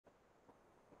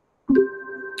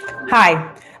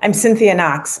Hi, I'm Cynthia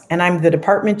Knox, and I'm the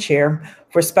Department Chair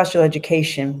for Special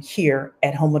Education here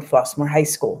at Homewood-Flossmoor High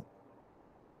School.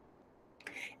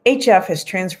 HF has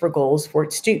transfer goals for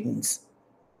its students.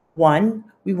 1,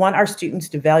 we want our students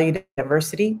to value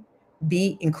diversity,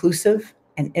 be inclusive,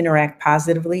 and interact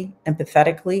positively,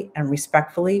 empathetically, and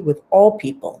respectfully with all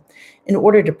people in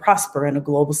order to prosper in a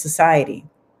global society.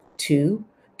 2,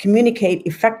 communicate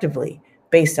effectively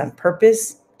based on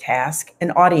purpose, task,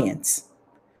 and audience.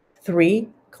 3,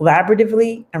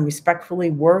 collaboratively and respectfully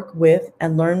work with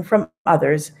and learn from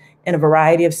others in a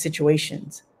variety of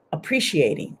situations,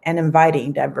 appreciating and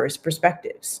inviting diverse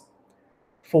perspectives.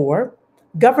 4,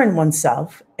 govern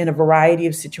oneself in a variety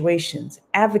of situations,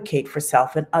 advocate for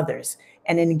self and others,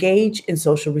 and engage in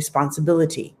social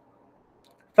responsibility.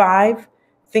 5,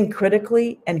 think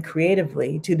critically and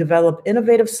creatively to develop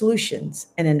innovative solutions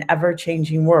in an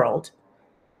ever-changing world.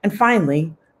 And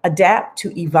finally, adapt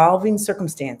to evolving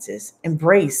circumstances,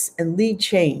 embrace and lead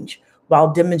change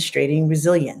while demonstrating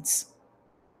resilience.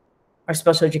 Our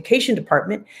special education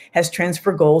department has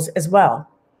transfer goals as well.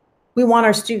 We want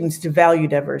our students to value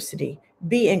diversity,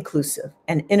 be inclusive,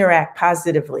 and interact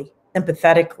positively,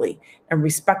 empathetically, and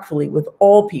respectfully with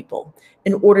all people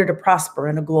in order to prosper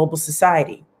in a global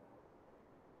society.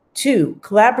 2,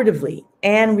 collaboratively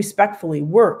and respectfully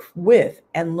work with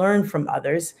and learn from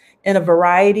others in a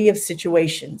variety of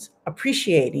situations,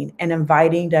 appreciating and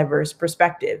inviting diverse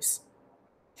perspectives.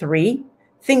 3,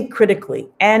 think critically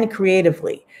and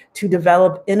creatively to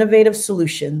develop innovative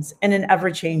solutions in an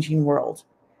ever-changing world.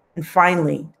 And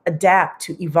finally, adapt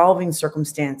to evolving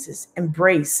circumstances,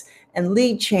 embrace and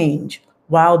lead change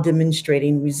while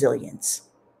demonstrating resilience.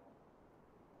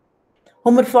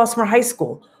 Homewood-Flossmoor High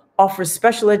School offers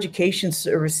special education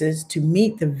services to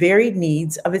meet the varied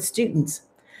needs of its students.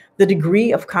 The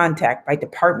degree of contact by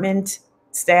department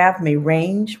staff may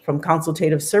range from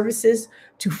consultative services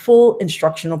to full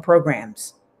instructional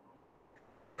programs.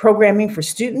 Programming for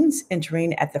students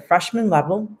entering at the freshman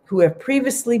level who have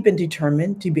previously been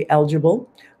determined to be eligible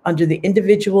under the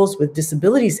Individuals with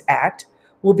Disabilities Act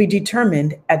will be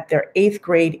determined at their 8th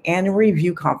grade annual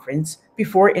review conference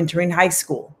before entering high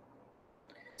school.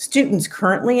 Students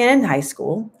currently in high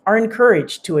school are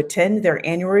encouraged to attend their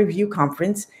annual review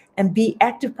conference and be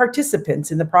active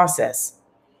participants in the process.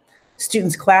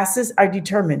 Students' classes are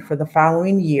determined for the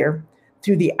following year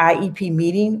through the IEP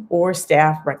meeting or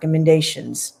staff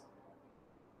recommendations.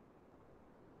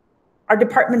 Our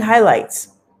department highlights: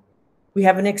 we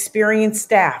have an experienced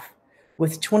staff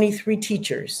with 23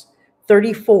 teachers,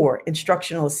 34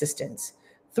 instructional assistants,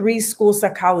 3 school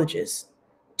psychologists,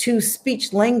 2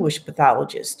 speech-language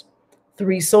pathologists,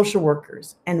 3 social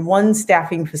workers, and 1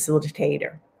 staffing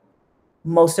facilitator.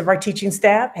 Most of our teaching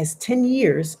staff has 10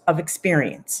 years of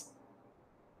experience.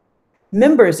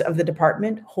 Members of the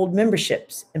department hold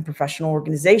memberships in professional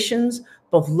organizations,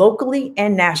 both locally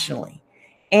and nationally,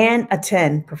 and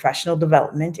attend professional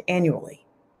development annually.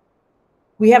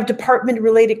 We have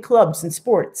department-related clubs and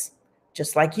sports,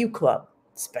 just like U Club,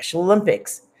 Special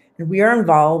Olympics, and we are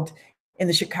involved in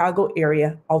the Chicago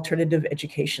Area Alternative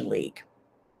Education League.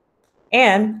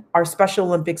 And our Special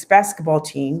Olympics basketball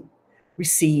team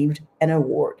received an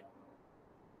award.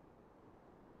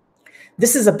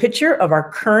 This is a picture of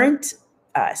our current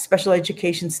special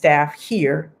education staff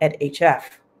here at HF.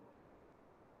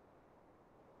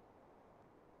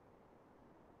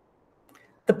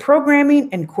 The programming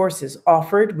and courses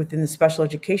offered within the special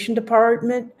education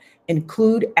department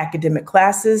include academic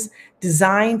classes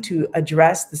designed to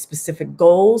address the specific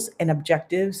goals and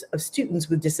objectives of students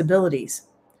with disabilities.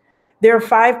 There are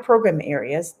 5 program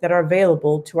areas that are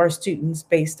available to our students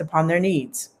based upon their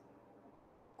needs.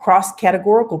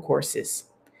 Cross-categorical courses.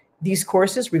 These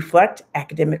courses reflect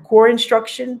academic core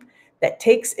instruction that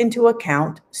takes into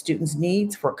account students'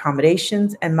 needs for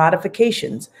accommodations and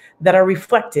modifications that are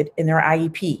reflected in their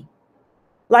IEP.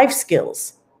 Life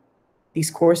skills. These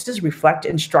courses reflect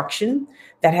instruction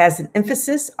that has an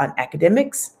emphasis on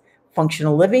academics,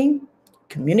 functional living,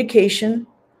 communication,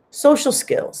 social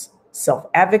skills,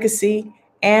 self-advocacy,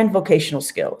 and vocational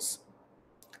skills.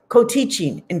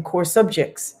 Co-teaching in core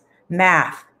subjects,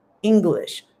 math,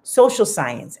 English, social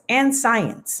science, and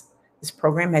science. This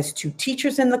program has 2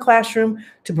 teachers in the classroom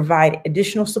to provide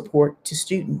additional support to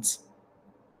students.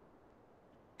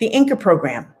 The Anchor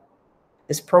program.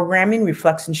 This programming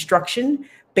reflects instruction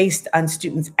based on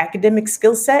students' academic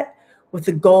skill set with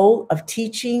the goal of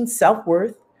teaching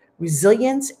self-worth,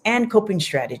 resilience, and coping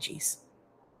strategies.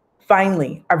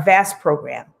 Finally, our VAST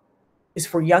program is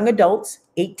for young adults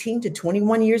 18 to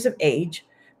 21 years of age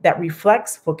that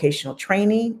reflects vocational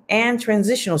training and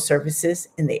transitional services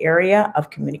in the area of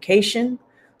communication,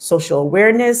 social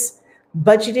awareness,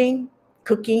 budgeting,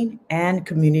 cooking, and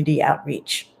community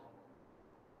outreach.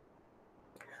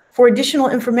 For additional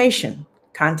information,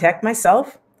 contact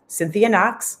myself, Cynthia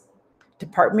Knox,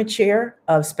 Department Chair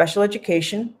of Special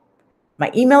Education.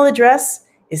 My email address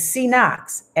is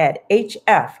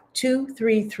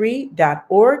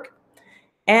cknox@hf233.org,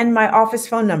 and my office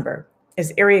phone number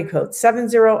is area code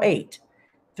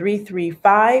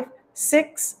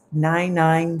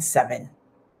 708-335-6997.